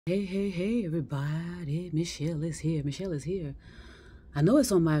Hey, hey, hey, everybody. Michelle is here. Michelle is here. I know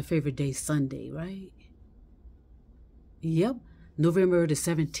it's on my favorite day, Sunday, right? Yep. November the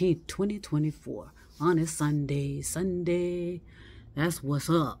 17th, 2024. On a Sunday. That's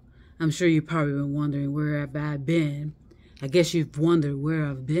what's up. I'm sure you've probably been wondering where have I been. I guess you've wondered where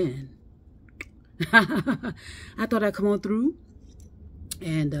I've been. I thought I'd come on through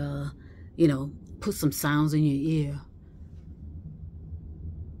and, put some sounds in your ear.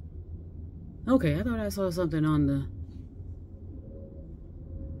 Okay, I thought I saw something on the...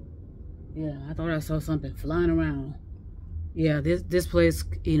 Yeah, I thought I saw something flying around. Yeah, this place,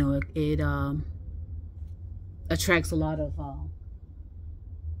 it attracts a lot of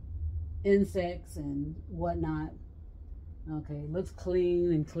insects and whatnot. Okay, it looks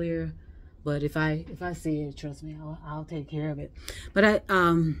clean and clear, but if I see it, trust me, I'll take care of it. But I've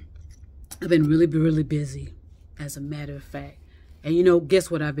been really busy, as a matter of fact. And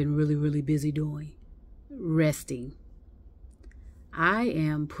guess what I've been really busy doing? Resting. I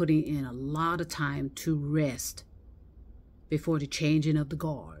am putting in a lot of time to rest before the changing of the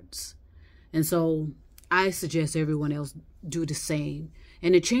guards. And so I suggest everyone else do the same.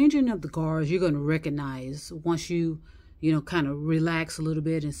 And the changing of the guards, you're going to recognize once you kind of relax a little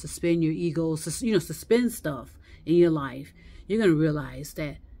bit and suspend your ego, suspend stuff in your life. You're going to realize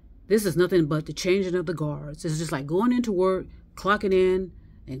that this is nothing but the changing of the guards. It's just like going into work, clocking in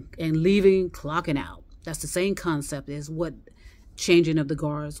and leaving, clocking out. That's the same concept as what changing of the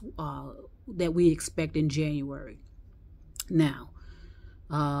guards that we expect in January. Now,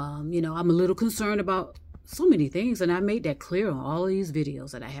 I'm a little concerned about so many things, and I made that clear on all of these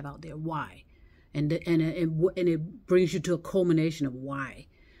videos that I have out there. Why? And it brings you to a culmination of why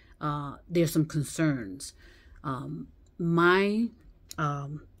there's some concerns. My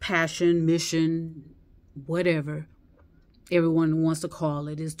passion, mission, whatever everyone wants to call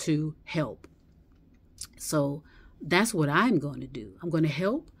it, is to help. So that's what I'm going to do. I'm going to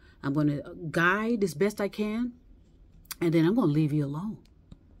help. I'm going to guide as best I can. And then I'm going to leave you alone.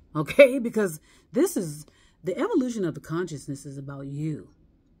 Okay? Because this is the evolution of the consciousness is about you.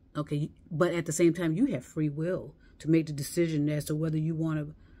 Okay? But at the same time, you have free will to make the decision as to whether you want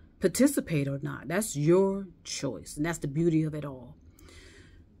to participate or not. That's your choice. And that's the beauty of it all.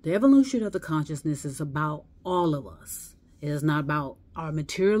 The evolution of the consciousness is about all of us. It is not about our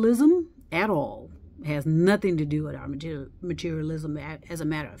materialism at all. It has nothing to do with our materialism, as a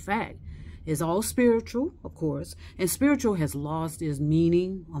matter of fact. It's all spiritual, of course. And spiritual has lost its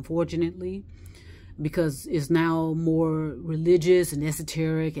meaning, unfortunately, because it's now more religious and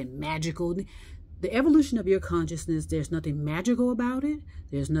esoteric and magical. The evolution of your consciousness, there's nothing magical about it.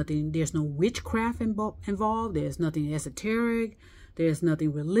 There's no witchcraft involved. There's nothing esoteric. There's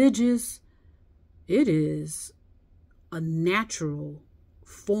nothing religious. It is a natural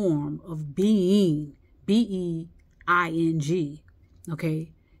form of being, B-E-I-N-G,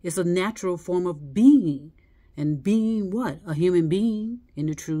 okay? It's a natural form of being, and being what? A human being in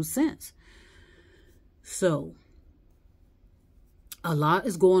the true sense. So, a lot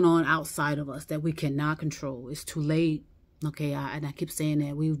is going on outside of us that we cannot control. It's too late, okay? And I keep saying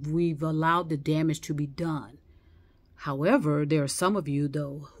that. We've allowed the damage to be done. However, there are some of you,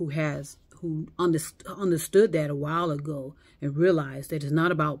 though, who understood that a while ago and realized that it's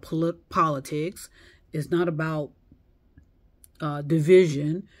not about politics. It's not about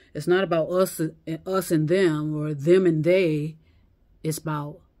division. It's not about us and them, or them and they. It's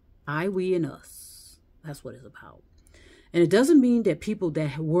about I, we, and us. That's what it's about. And it doesn't mean that people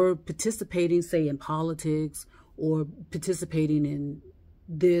that were participating, say, in politics or participating in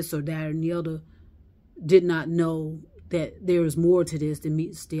this or that and the other did not know that there is more to this than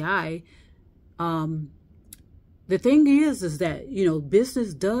meets the eye. The thing is that,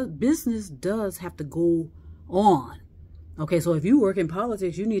 business does have to go on. Okay, so if you work in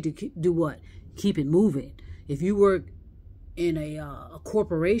politics, you need to do what? Keep it moving. If you work in a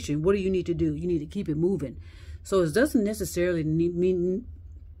corporation, what do you need to do? You need to keep it moving. So it doesn't necessarily mean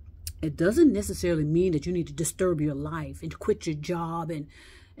that you need to disturb your life and quit your job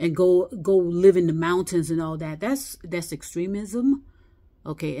and go live in the mountains and all that. That's extremism.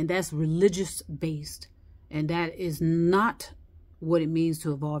 Okay, and that's religious based. And that is not what it means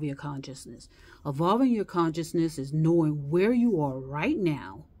to evolve your consciousness. Evolving your consciousness is knowing where you are right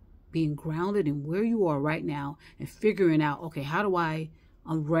now, being grounded in where you are right now, and figuring out, okay, how do I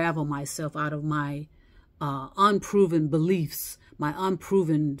unravel myself out of my unproven beliefs, my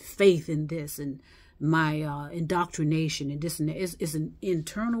unproven faith in this, and my indoctrination and this and that. It's an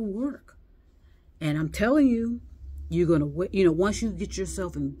internal work. And I'm telling you, you're going to, once you get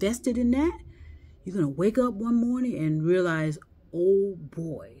yourself invested in that, you're going to wake up one morning and realize, oh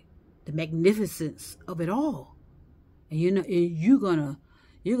boy, the magnificence of it all. And you're gonna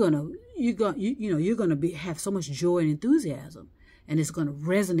have so much joy and enthusiasm, and it's gonna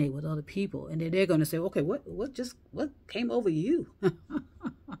resonate with other people, and they're gonna say, okay, what came over you?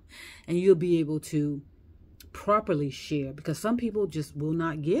 And you'll be able to properly share, because some people just will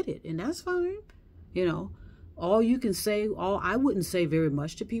not get it, and that's fine. All you can say, I wouldn't say very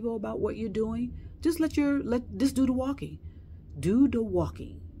much to people about what you're doing. Just just do the walking. Do the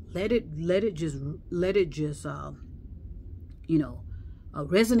walking. Let it just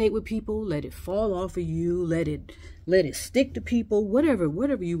resonate with people. Let it fall off of you. Let it stick to people.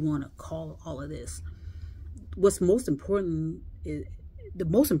 Whatever you want to call all of this. What's most important is the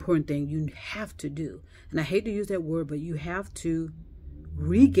most important thing you have to do. And I hate to use that word, but you have to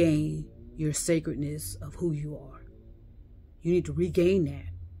regain your sacredness of who you are. You need to regain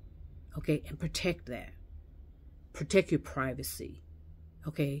that, okay, and protect that. Protect your privacy,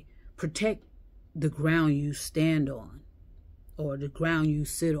 okay? Protect the ground you stand on or the ground you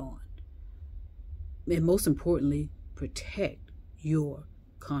sit on. And most importantly, protect your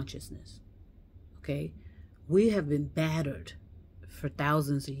consciousness, okay? We have been battered for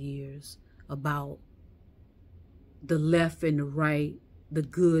thousands of years about the left and the right, the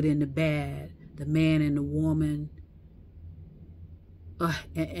good and the bad, the man and the woman.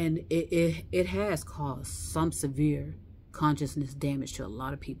 And it has caused some severe consciousness damage to a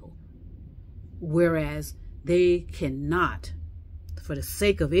lot of people. Whereas they cannot, for the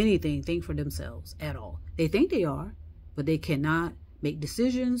sake of anything, think for themselves at all. They think they are, but they cannot make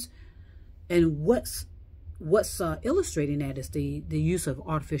decisions. And what's illustrating that is the use of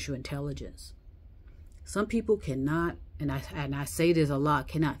artificial intelligence. Some people cannot, and I say this a lot,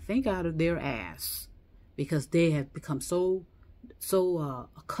 cannot think out of their ass because they have become so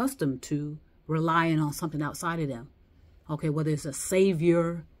accustomed to relying on something outside of them. Okay, whether it's a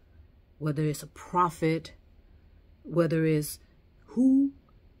savior, whether it's a prophet, whether it's who,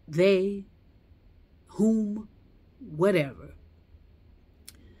 they, whom, whatever.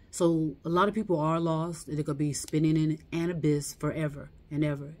 So a lot of people are lost. They're going to be spinning in an abyss forever and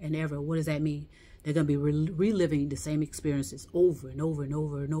ever and ever. What does that mean? They're going to be reliving the same experiences over and over and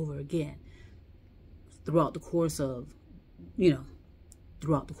over and over again throughout the course of,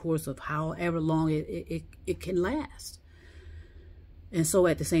 throughout the course of however long it can last. And so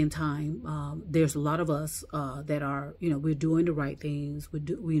at the same time, there's a lot of us that are, we're doing the right things.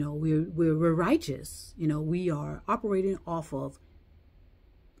 We're righteous. We are operating off of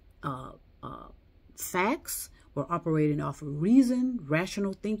facts. We're operating off of reason,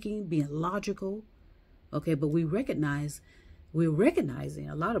 rational thinking, being logical. Okay, but we're recognizing,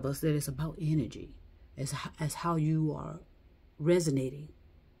 a lot of us, that it's about energy, as how you are resonating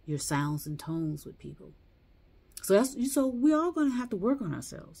your sounds and tones with people. So we're all going to have to work on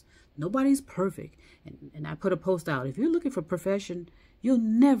ourselves. Nobody's perfect. And I put a post out. If you're looking for perfection, you'll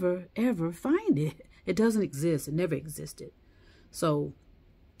never, ever find it. It doesn't exist. It never existed. So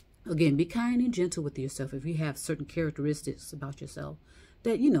again, be kind and gentle with yourself. If you have certain characteristics about yourself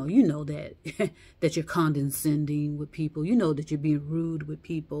that you know that that you're condescending with people, that you're being rude with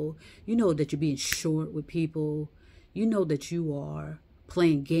people, that you're being short with people, that you are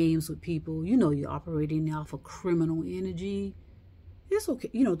playing games with people, you're operating off of criminal energy. It's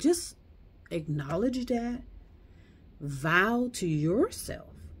okay. Just acknowledge that. Vow to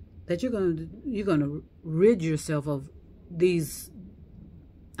yourself that you're gonna rid yourself of these,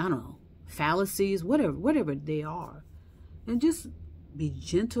 I don't know, fallacies, whatever they are, and just be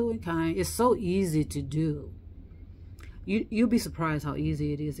gentle and kind. It's so easy to do. You'll be surprised how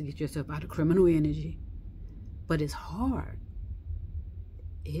easy it is to get yourself out of criminal energy, but it's hard.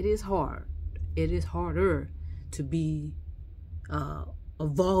 It is hard. It is harder to be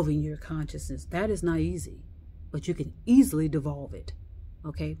evolving your consciousness. That is not easy, but you can easily devolve it.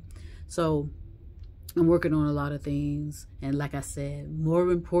 Okay, so I'm working on a lot of things, and like I said, more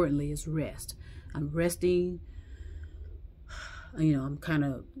importantly is rest. I'm resting. I'm kind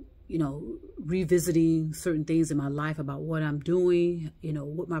of, revisiting certain things in my life about what I'm doing,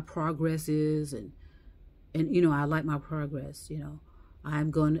 what my progress is, and I like my progress. I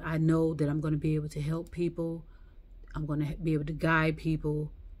know that I'm going to be able to help people. I'm going to be able to guide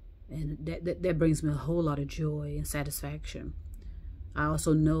people, and that brings me a whole lot of joy and satisfaction. I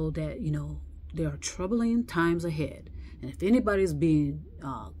also know that, there are troubling times ahead. And if anybody's being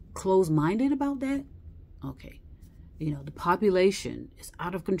closed-minded about that, okay. The population is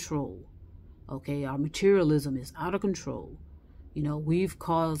out of control. Okay, our materialism is out of control. We've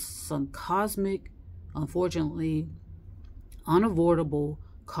caused some cosmic, unfortunately, unavoidable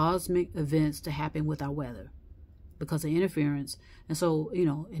cosmic events to happen with our weather. because of interference. And so,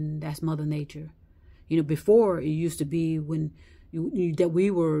 and that's Mother Nature. Before it used to be when that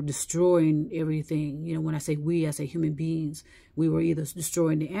we were destroying everything. When I say we, I say human beings. We were either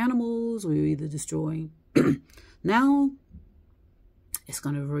destroying the animals, we were either destroying. Now, it's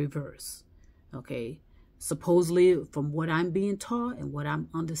going to reverse. Okay. Supposedly, from what I'm being taught and what I'm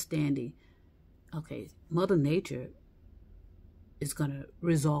understanding, okay, Mother Nature is going to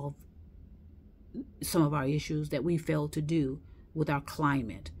resolve some of our issues that we failed to do with our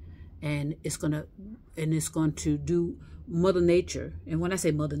climate. And it's going to do Mother Nature. And when I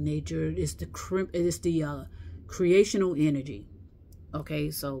say Mother Nature, it's the creational energy.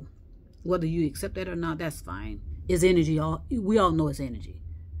 Okay, so whether you accept that or not, that's fine. It's energy. We all know it's energy.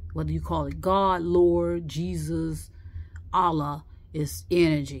 Whether you call it God, Lord, Jesus, Allah, it's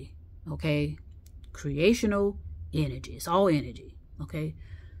energy. Okay, creational energy. It's all energy. Okay,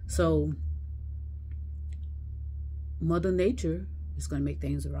 so Mother Nature is going to make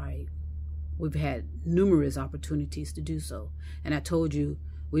things right. We've had numerous opportunities to do so. And I told you,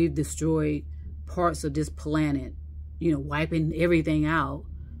 we've destroyed parts of this planet, wiping everything out,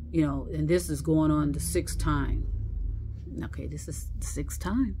 and this is going on the 6th time. Okay, this is the 6th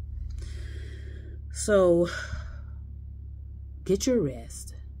time. So, get your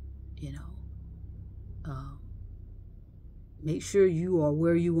rest, make sure you are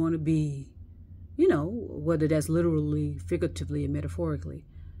where you want to be, whether that's literally, figuratively, and metaphorically.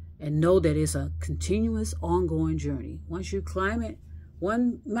 And know that it's a continuous, ongoing journey. Once you climb it,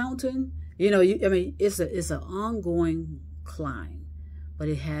 one mountain, it's an ongoing climb, but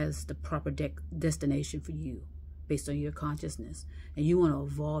it has the proper destination for you based on your consciousness. And you want to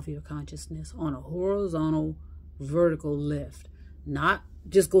evolve your consciousness on a horizontal, vertical lift, not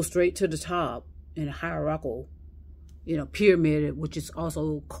just go straight to the top in a hierarchical, pyramid, which is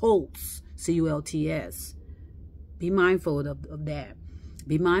also cults, C-U-L-T-S. Be mindful of that.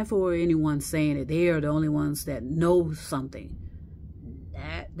 Be mindful of anyone saying that they are the only ones that know something.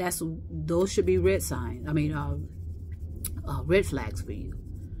 Those should be red signs. Red flags for you.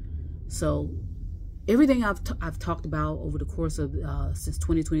 So everything I've talked about over the course of since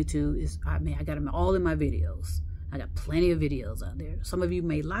 2022 is, I got them all in my videos. I got plenty of videos out there. Some of you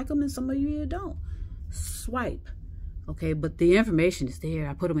may like them and some of you don't. Swipe. Okay, but the information is there.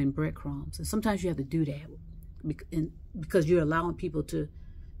 I put them in breadcrumbs. And sometimes you have to do that because you're allowing people to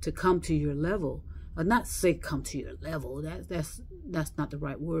come to your level. Or not say come to your level. That's not the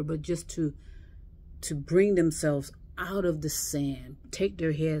right word, but just to bring themselves out of the sand. Take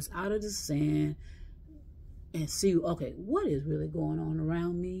their heads out of the sand and see, okay, what is really going on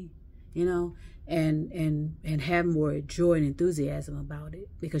around me? And have more joy and enthusiasm about it,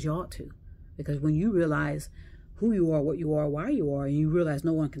 because you ought to. Because when you realize who you are, what you are, why you are, and you realize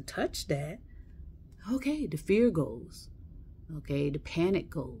no one can touch that, okay, the fear goes. Okay, the panic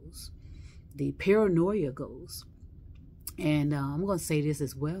goes. The paranoia goes. And I'm going to say this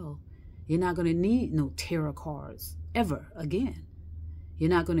as well. You're not going to need no tarot cards ever again.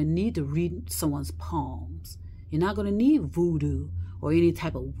 You're not going to need to read someone's palms. You're not going to need voodoo or any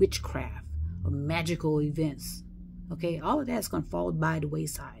type of witchcraft or magical events. Okay, all of that's going to fall by the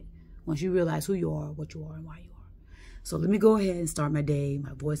wayside once you realize who you are, what you are, and why you are. So let me go ahead and start my day.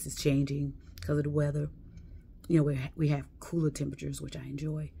 My voice is changing because of the weather. We have cooler temperatures, which I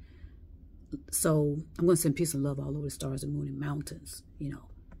enjoy. So I'm going to send peace and love all over the stars and moon and mountains.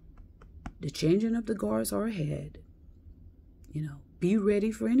 The changing of the guards are ahead. Be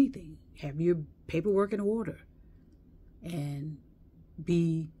ready for anything. Have your paperwork in order. And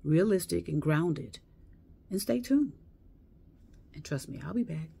be realistic and grounded. And stay tuned. And trust me, I'll be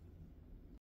back.